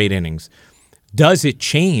 5 great innings, does it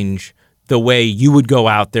change the way you would go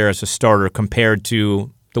out there as a starter compared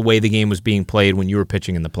to the way the game was being played when you were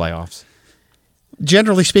pitching in the playoffs?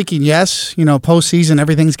 Generally speaking, yes. Postseason,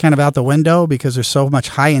 everything's kind of out the window because there's so much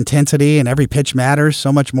high intensity and every pitch matters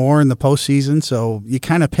so much more in the postseason. So you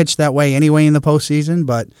kind of pitch that way anyway in the postseason.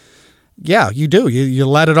 But yeah, you do. You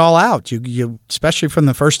let it all out. You especially from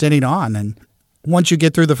the first inning on. And once you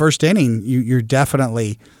get through the first inning, you're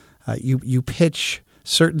definitely you pitch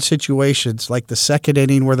certain situations, like the second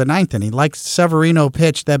inning or the ninth inning, like Severino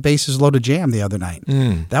pitched that bases loaded jam the other night.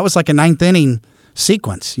 That was like a ninth inning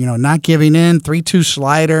sequence, not giving in, 3-2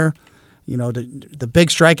 slider, the big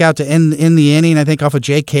strikeout to end the inning, I think off of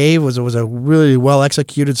Jay Cave was a really well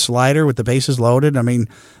executed slider with the bases loaded. I mean,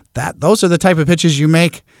 those are the type of pitches you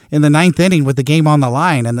make in the ninth inning with the game on the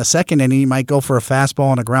line. And the second inning, you might go for a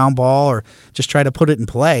fastball and a ground ball or just try to put it in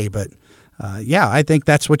play. But I think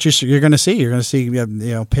that's what you're going to see. You're going to see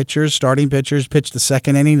pitchers, starting pitchers, pitch the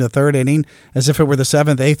second inning, the third inning, as if it were the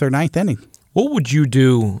seventh, eighth, or ninth inning. What would you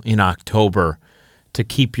do in October to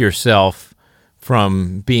keep yourself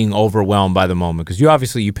from being overwhelmed by the moment? Because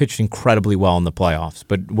you pitched incredibly well in the playoffs,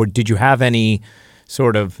 but did you have any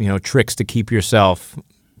sort of tricks to keep yourself,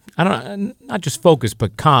 not just focused,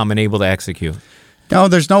 but calm and able to execute? No,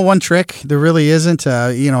 there's no one trick. There really isn't.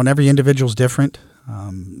 And every individual's different.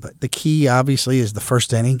 But the key, obviously, is the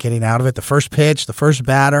first inning, getting out of it, the first pitch, the first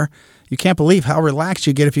batter. You can't believe how relaxed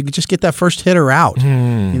you get if you could just get that first hitter out.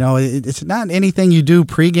 It's not anything you do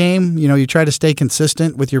pregame. You try to stay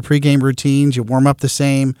consistent with your pregame routines. You warm up the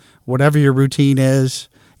same, whatever your routine is.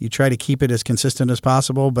 You try to keep it as consistent as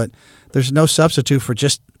possible. But there's no substitute for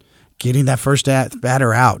just getting that first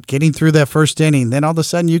batter out, getting through that first inning. Then all of a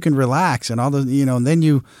sudden you can relax, and and then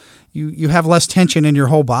you have less tension in your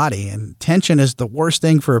whole body. And tension is the worst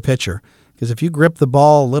thing for a pitcher, because if you grip the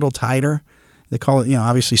ball a little tighter, they call it,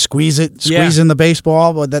 obviously squeezing the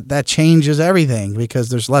baseball, but that changes everything, because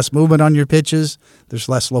there's less movement on your pitches, there's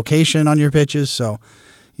less location on your pitches. So,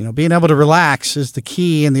 being able to relax is the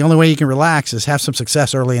key, and the only way you can relax is have some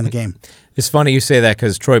success early in the game. It's funny you say that,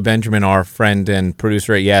 because Troy Benjamin, our friend and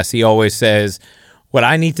producer at Yes, he always says, what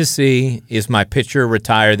I need to see is my pitcher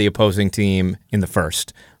retire the opposing team in the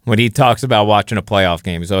first. When he talks about watching a playoff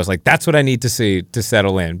game, he's always like, that's what I need to see to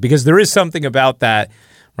settle in. Because there is something about that,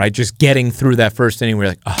 right? Just getting through that first inning where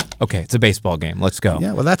you're like, oh, okay, it's a baseball game. Let's go.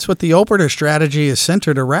 Yeah, well, that's what the opener strategy is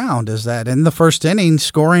centered around, is that in the first inning,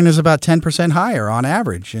 scoring is about 10% higher on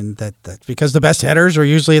average. And that's because the best hitters are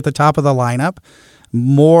usually at the top of the lineup.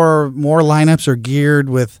 More lineups are geared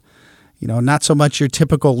with, not so much your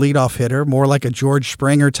typical leadoff hitter, more like a George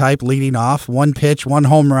Springer type leading off, one pitch, one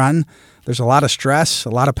home run. There's a lot of stress,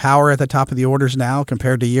 a lot of power at the top of the orders now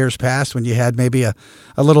compared to years past when you had maybe a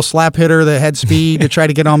little slap hitter that had speed to try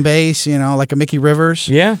to get on base, like a Mickey Rivers.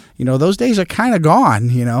 Yeah. Those days are kind of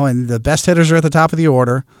gone, and the best hitters are at the top of the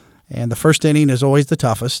order, and the first inning is always the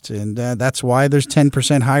toughest, and that's why there's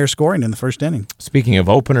 10% higher scoring in the first inning. Speaking of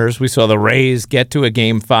openers, we saw the Rays get to a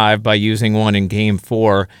Game 5 by using one in Game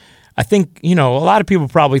 4. I think, a lot of people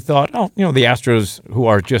probably thought, the Astros, who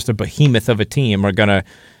are just a behemoth of a team, are going to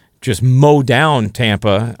just mow down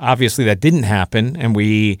Tampa. Obviously, that didn't happen, and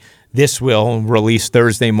this will release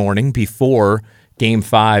Thursday morning before Game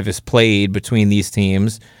 5 is played between these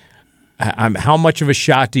teams. How much of a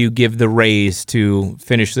shot do you give the Rays to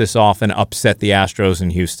finish this off and upset the Astros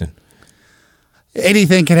in Houston?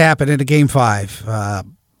 Anything can happen in a Game 5.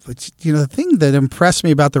 But, the thing that impressed me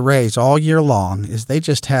about the Rays all year long is they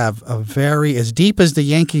just have as deep as the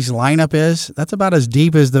Yankees lineup is, that's about as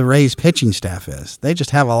deep as the Rays pitching staff is. They just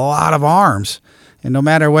have a lot of arms. And no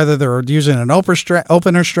matter whether they're using an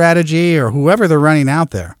opener strategy or whoever they're running out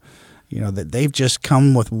there, that they've just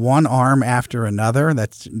come with one arm after another.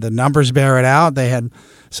 That's the numbers bear it out. They had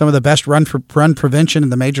some of the best run prevention in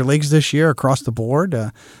the major leagues this year across the board.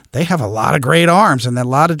 They have a lot of great arms and a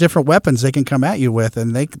lot of different weapons they can come at you with,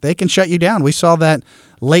 and they can shut you down. We saw that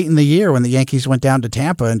late in the year when the Yankees went down to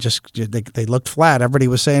Tampa and just they looked flat. Everybody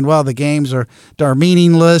was saying, well, the games are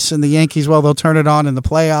meaningless, and the Yankees, well, they'll turn it on in the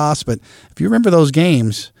playoffs. But if you remember those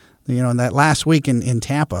games, in that last week in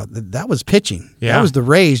Tampa, that was pitching. Yeah. That was the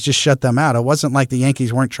Rays just shut them out. It wasn't like the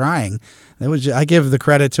Yankees weren't trying. I give the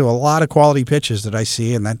credit to a lot of quality pitches that I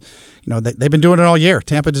see, and that they've been doing it all year.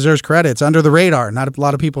 Tampa deserves credit. It's under the radar. Not a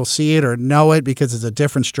lot of people see it or know it because it's a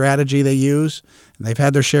different strategy they use, and they've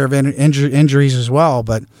had their share of injuries as well.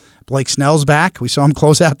 But Blake Snell's back. We saw him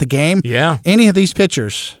close out the game. Yeah. Any of these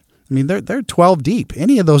pitchers, they're 12 deep.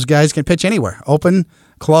 Any of those guys can pitch anywhere. Open,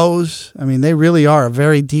 close. They really are a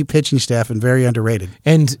very deep pitching staff and very underrated.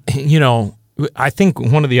 And, I think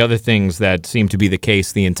one of the other things that seemed to be the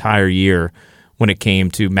case the entire year when it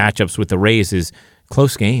came to matchups with the Rays is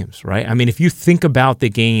close games, right? If you think about the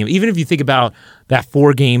game, even if you think about that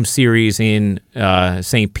 4-game series in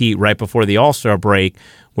St. Pete right before the All-Star break,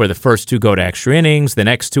 where the first 2 go to extra innings, the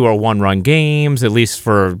next 2 are one-run games, at least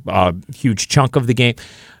for a huge chunk of the game.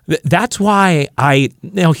 That's why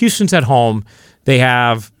Houston's at home. They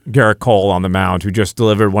have Garrett Cole on the mound, who just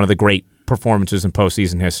delivered one of the great performances in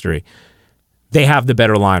postseason history. They have the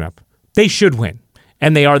better lineup. They should win.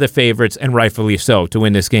 and they are the favorites, and rightfully so, to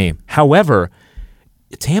win this game. However,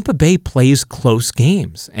 Tampa Bay plays close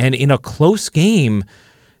games, and in a close game,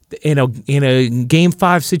 in a Game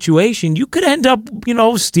 5 situation, you could end up,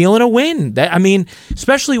 stealing a win.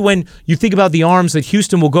 Especially when you think about the arms that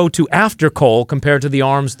Houston will go to after Cole compared to the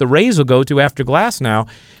arms the Rays will go to after Glasnow.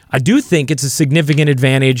 I do think it's a significant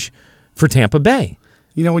advantage for Tampa Bay.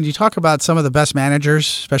 When you talk about some of the best managers,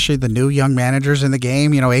 especially the new young managers in the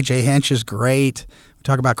game, A.J. Hinch is great. We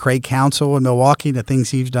talk about Craig Counsell in Milwaukee, the things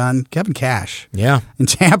he's done. Kevin Cash in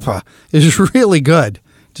Tampa is really good.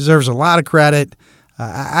 Deserves a lot of credit.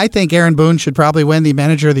 I think Aaron Boone should probably win the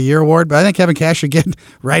Manager of the Year award, but I think Kevin Cash should get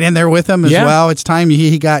right in there with him as well. It's time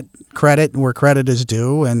he got credit where credit is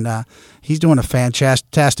due, and he's doing a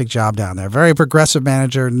fantastic job down there. Very progressive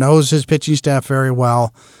manager, knows his pitching staff very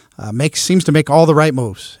well, seems to make all the right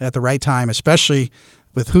moves at the right time, especially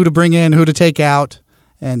with who to bring in, who to take out,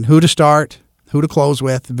 and who to start, who to close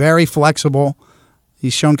with. Very flexible.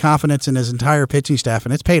 He's shown confidence in his entire pitching staff,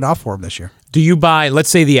 and it's paid off for him this year. Do you buy, let's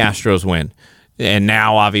say the Astros win, and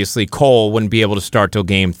now obviously Cole wouldn't be able to start till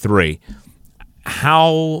Game 3.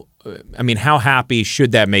 How happy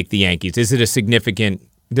should that make the Yankees? Is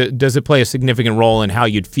it does it play a significant role in how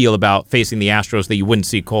you'd feel about facing the Astros that you wouldn't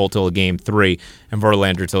see Cole till a Game 3 and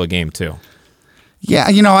Verlander till a Game 2? Yeah,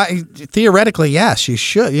 theoretically, yes, you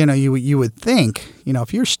should. You would think,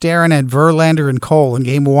 if you're staring at Verlander and Cole in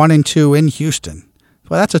Game 1 and 2 in Houston,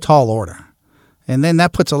 well, that's a tall order. And then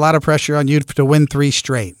that puts a lot of pressure on you to win 3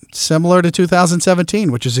 straight, similar to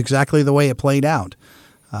 2017, which is exactly the way it played out.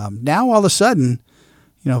 Now, all of a sudden,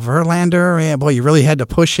 Verlander, you really had to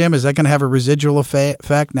push him. Is that going to have a residual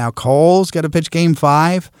effect? Now, Cole's got to pitch Game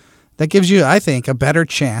 5. That gives you, I think, a better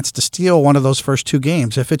chance to steal one of those first 2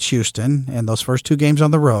 games if it's Houston and those first 2 games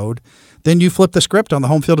on the road. Then you flip the script on the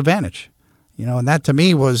home field advantage. And that to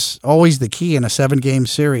me was always the key in a 7-game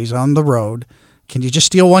series on the road. Can you just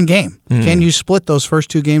steal one game? Can you split those first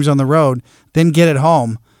 2 games on the road, then get it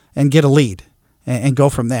home and get a lead and go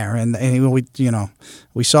from there? And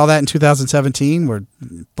we saw that in 2017 where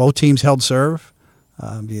both teams held serve.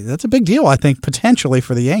 That's a big deal, I think, potentially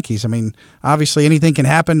for the Yankees. Obviously anything can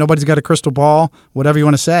happen. Nobody's got a crystal ball, whatever you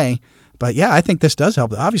want to say. But, yeah, I think this does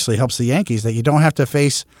help. It obviously helps the Yankees that you don't have to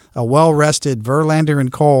face a well-rested Verlander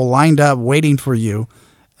and Cole lined up waiting for you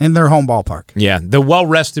in their home ballpark. Yeah, the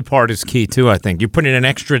well-rested part is key, too, I think. You're putting an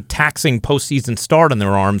extra taxing postseason start on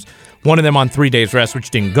their arms, one of them on 3 days rest, which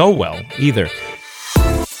didn't go well either.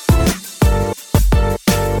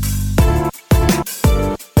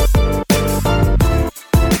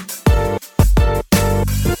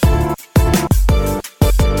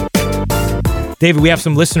 David, we have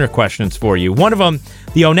some listener questions for you. One of them,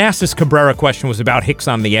 the Onassis Cabrera question, was about Hicks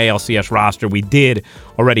on the ALCS roster. We did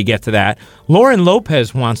already get to that. Lauren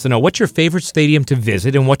Lopez wants to know, what's your favorite stadium to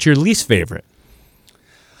visit and what's your least favorite?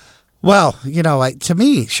 Well, to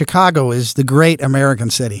me, Chicago is the great American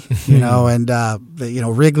city, and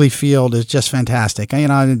Wrigley Field is just fantastic.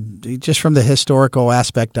 Just from the historical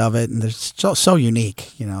aspect of it, and it's so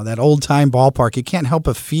unique. That old time ballpark, you can't help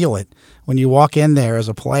but feel it when you walk in there as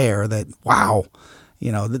a player. That wow,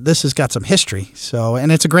 this has got some history. So,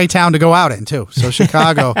 and it's a great town to go out in too. So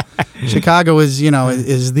Chicago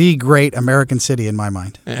is the great American city in my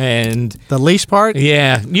mind. And the least part,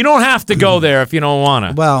 yeah, you don't have to go there if you don't want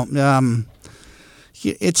to. Well,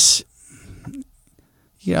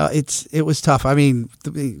 it was tough.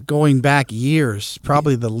 Going back years,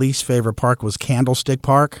 probably the least favorite park was Candlestick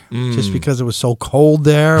Park, just because it was so cold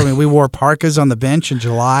there. We wore parkas on the bench in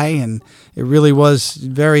July, and it really was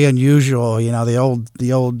very unusual. The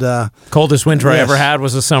old coldest winter I ever had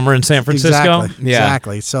was a summer in San Francisco.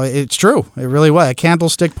 Exactly. So it's true. It really was. At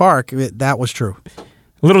Candlestick Park, that was true.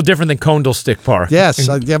 A little different than Candlestick Park. Yes, it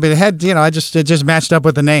had it just matched up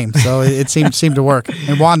with the name, so it seemed to work.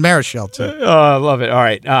 And Juan Marichal too. Oh, I love it. All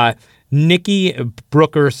right, Nikki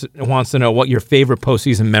Brooker wants to know what your favorite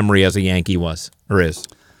postseason memory as a Yankee was or is.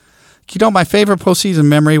 My favorite postseason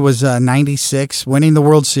memory was '96, winning the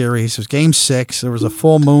World Series. It was Game 6. There was a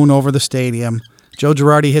full moon over the stadium. Joe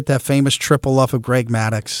Girardi hit that famous triple off of Greg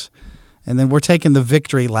Maddux, and then we're taking the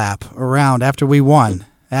victory lap around after we won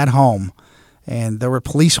at home. And there were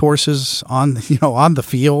police horses on the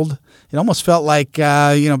field. It almost felt like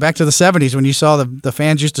back to the 70s when you saw the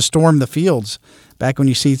fans used to storm the fields. Back when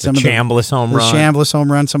you see some of the Chambliss home run, Chambliss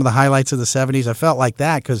home run, some of the highlights of the 70s. I felt like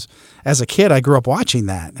that because as a kid I grew up watching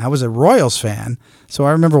that. I was a Royals fan, so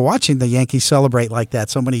I remember watching the Yankees celebrate like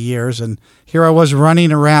that so many years. And here I was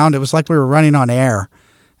running around. It was like we were running on air.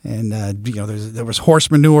 And, there was horse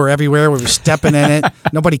manure everywhere. We were stepping in it.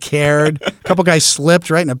 Nobody cared. A couple guys slipped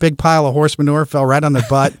right in a big pile of horse manure, fell right on their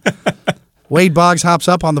butt. Wade Boggs hops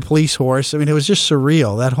up on the police horse. I mean, it was just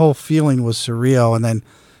surreal. That whole feeling was surreal. And then,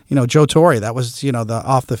 Joe Torre, that was, the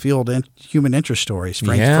off the field human interest stories.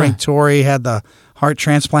 Frank Torre had the heart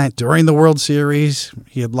transplant during the World Series.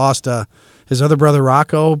 He had lost his other brother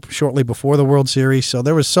Rocco shortly before the World Series. So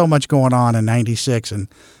there was so much going on in 96, and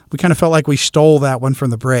we kind of felt like we stole that one from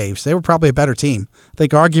the Braves. They were probably a better team. I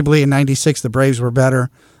think arguably in 96 the Braves were better.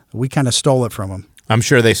 We kind of stole it from them. I'm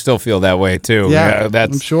sure they still feel that way too. Yeah,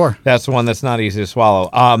 I'm sure. That's the one that's not easy to swallow.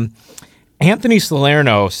 Anthony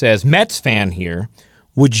Salerno says, Mets fan here.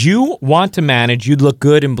 Would you want to manage? You'd look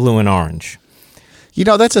good in blue and orange.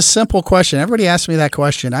 That's a simple question. Everybody asks me that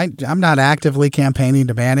question. I'm not actively campaigning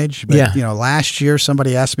to manage, but last year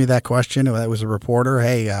somebody asked me that question. It was a reporter.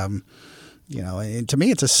 Hey, and to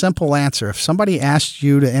me, it's a simple answer. If somebody asked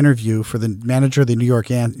you to interview for the manager of the New York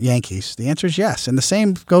Yankees, the answer is yes. And the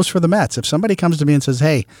same goes for the Mets. If somebody comes to me and says,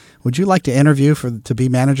 hey, would you like to interview to be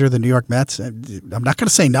manager of the New York Mets? I'm not going to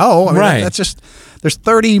say no. I mean, right. That's just, there's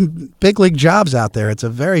 30 big league jobs out there. It's a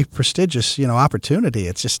very prestigious, opportunity.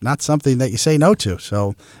 It's just not something that you say no to.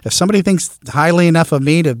 So if somebody thinks highly enough of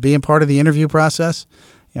me to be a part of the interview process,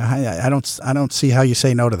 I don't see how you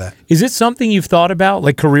say no to that. Is it something you've thought about,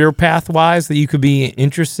 like career path-wise, that you could be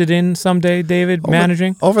interested in someday, David,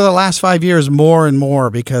 managing? Over the last 5 years, more and more,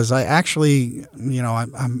 because I actually,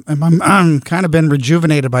 I'm kind of been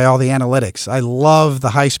rejuvenated by all the analytics. I love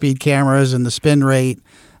the high-speed cameras and the spin rate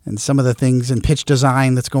and some of the things in pitch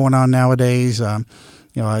design that's going on nowadays. I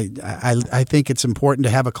think it's important to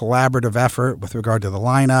have a collaborative effort with regard to the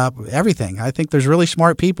lineup, everything. I think there's really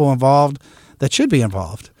smart people involved that should be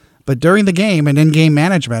involved. But during the game and in-game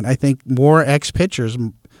management, I think more ex-pitchers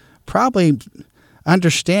probably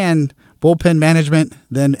understand bullpen management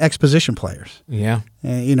than ex-position players. Yeah.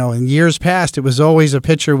 In years past, it was always a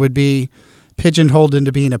pitcher would be pigeonholed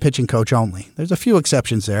into being a pitching coach only. There's a few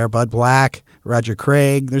exceptions there. Bud Black, Roger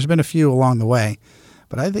Craig. There's been a few along the way.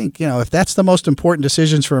 But I think, if that's the most important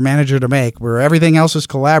decisions for a manager to make, where everything else is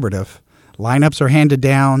collaborative, lineups are handed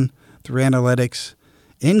down through analytics,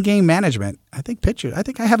 in-game management, I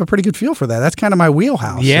think I have a pretty good feel for that. That's kind of my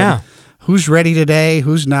wheelhouse. Yeah. And who's ready today,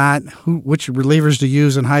 who's not, which relievers to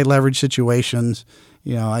use in high leverage situations.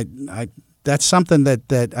 That's something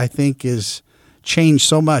that I think is changed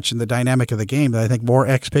so much in the dynamic of the game that I think more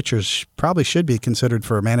ex-pitchers probably should be considered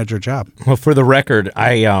for a manager job. Well, for the record,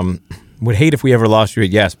 I would hate if we ever lost you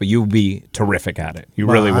at yes, but you would be terrific at it. You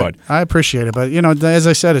really would. I appreciate it. But, as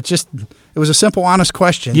I said, it was a simple, honest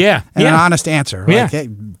question. Yeah. And an honest answer. Yeah. Like, hey,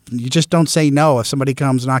 you just don't say no if somebody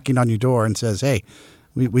comes knocking on your door and says, hey,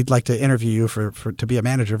 we'd like to interview you to be a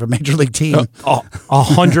manager of a major league team.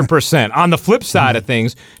 100%. On the flip side of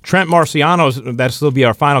things, Trent Marciano, that'll be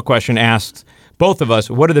our final question, asked both of us,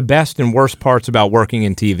 what are the best and worst parts about working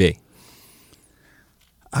in TV?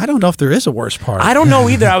 I don't know if there is a worst part. I don't know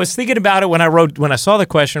either. I was thinking about it when I saw the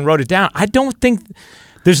question, wrote it down. I don't think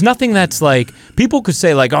there's nothing that's like, people could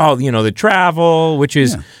say like, oh, the travel, which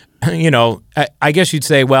is, I guess you'd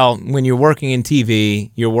say, well, when you're working in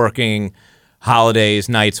TV, you're working holidays,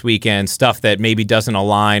 nights, weekends, stuff that maybe doesn't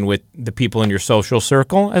align with the people in your social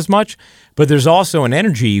circle as much. But there's also an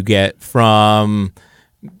energy you get from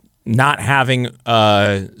not having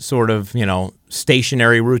a sort of,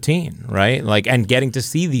 stationary routine, right? Like, and getting to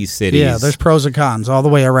see these cities. Yeah, there's pros and cons all the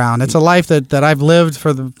way around. It's a life that I've lived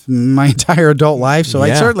for my entire adult life. So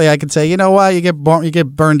I could say, you know what, you get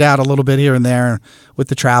burned out a little bit here and there with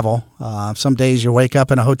the travel. Some days you wake up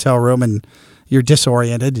in a hotel room and you're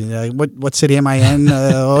disoriented. What city am I in?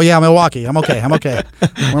 Milwaukee. I'm okay.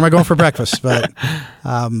 Where am I going for breakfast? But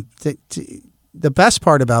the best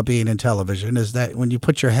part about being in television is that when you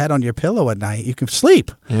put your head on your pillow at night, you can sleep.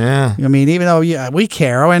 Yeah. I mean, even though we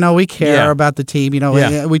care, I know we care about the team.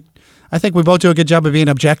 I think we both do a good job of being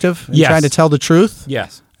objective and trying to tell the truth.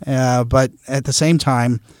 Yes. But at the same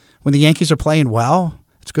time, when the Yankees are playing well,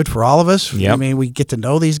 it's good for all of us. Yep. I mean, we get to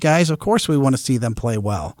know these guys. Of course, we want to see them play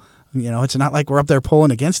well. It's not like we're up there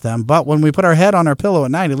pulling against them. But when we put our head on our pillow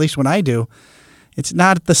at night, at least when I do, it's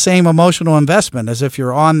not the same emotional investment as if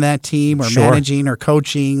you're on that team or managing or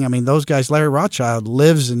coaching. I mean, those guys, Larry Rothschild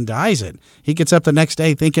lives and dies it. He gets up the next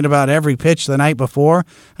day thinking about every pitch the night before.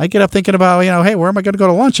 I get up thinking about, hey, where am I going to go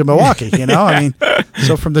to lunch in Milwaukee? I mean,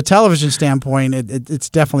 so from the television standpoint, it's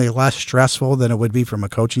definitely less stressful than it would be from a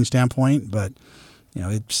coaching standpoint. But,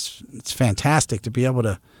 it's fantastic to be able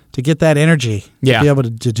to get that energy, to be able to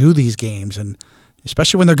do these games. And,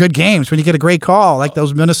 especially when they're good games, when you get a great call like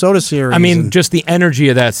those Minnesota series. I mean, just the energy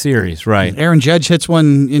of that series, right? Aaron Judge hits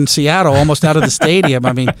one in Seattle almost out of the stadium.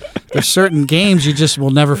 I mean, there's certain games you just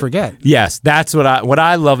will never forget. Yes, that's what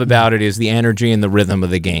I love about it is the energy and the rhythm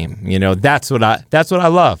of the game. You know, that's what I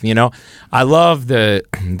love. You know, I love the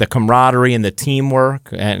camaraderie and the teamwork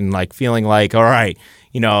and like feeling like, all right,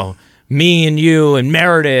 you know, me and you and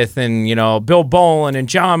Meredith and, you know, Bill Bolin and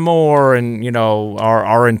John Moore and, you know,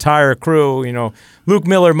 our entire crew, you know, Luke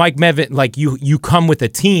Miller, Mike Mevin, like you come with a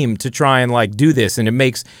team to try and like do this. And it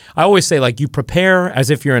makes, I always say like you prepare as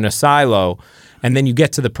if you're in a silo and then you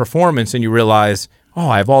get to the performance and you realize, oh,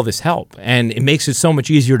 I have all this help. And it makes it so much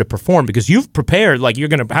easier to perform because you've prepared like you're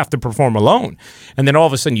going to have to perform alone. And then all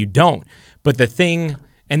of a sudden you don't. But the thing...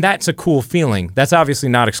 And that's a cool feeling. That's obviously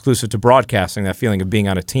not exclusive to broadcasting, that feeling of being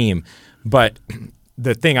on a team. But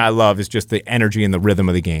the thing I love is just the energy and the rhythm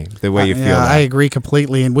of the game, the way you feel that. I agree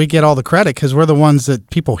completely. And we get all the credit because we're the ones that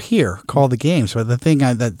people hear call the games. But the thing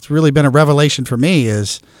that's really been a revelation for me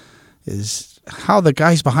is how the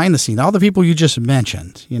guys behind the scene, all the people you just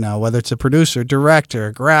mentioned, you know, whether it's a producer,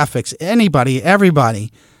 director, graphics, anybody,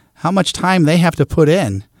 everybody, how much time they have to put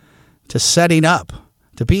in to setting up,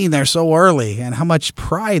 to being there so early, and how much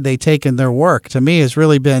pride they take in their work, to me has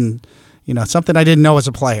really been, you know, something I didn't know as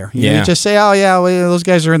a player. You just say, oh, yeah, well, those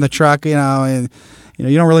guys are in the truck, you know, and you know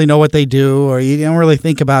you don't really know what they do, or you don't really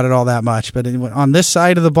think about it all that much. But on this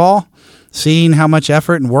side of the ball, seeing how much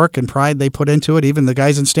effort and work and pride they put into it, even the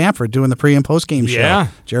guys in Stanford doing the pre- and post-game show.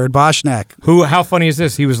 Jared Boschnack. How funny is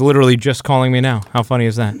this? He was literally just calling me now. How funny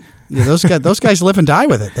is that? Yeah, those guys live and die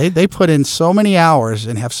with it. They put in so many hours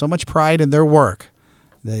and have so much pride in their work.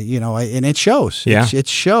 You know, and it shows. Yeah. It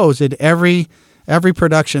shows in every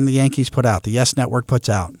production the Yankees put out, the Yes Network puts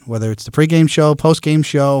out, whether it's the pregame show, postgame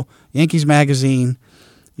show, Yankees Magazine.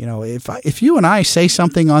 You know, if you and I say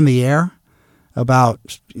something on the air about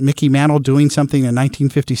Mickey Mantle doing something in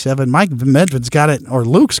 1957, Mike Medved's got it, or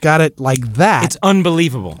Luke's got it like that. It's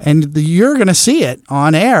unbelievable. And you're going to see it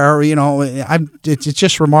on air. You know, it's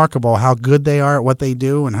just remarkable how good they are at what they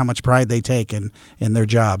do and how much pride they take in their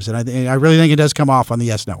jobs. And I really think it does come off on the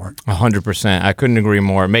Yes Network. 100%. I couldn't agree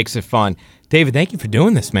more. It makes it fun. David, thank you for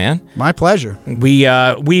doing this, man. My pleasure. We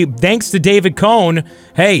thanks to David Cohn.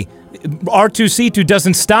 Hey, R2C2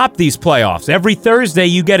 doesn't stop these playoffs. Every Thursday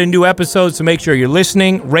you get a new episode, so make sure you're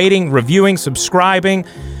listening, rating, reviewing, subscribing.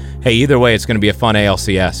 Hey, either way, it's going to be a fun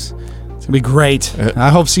ALCS. It's going to be great. I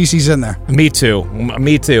hope CeCe's in there. Me too.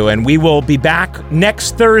 And we will be back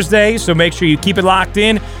next Thursday, so make sure you keep it locked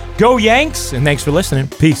in. Go Yanks, and thanks for listening.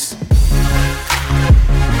 Peace.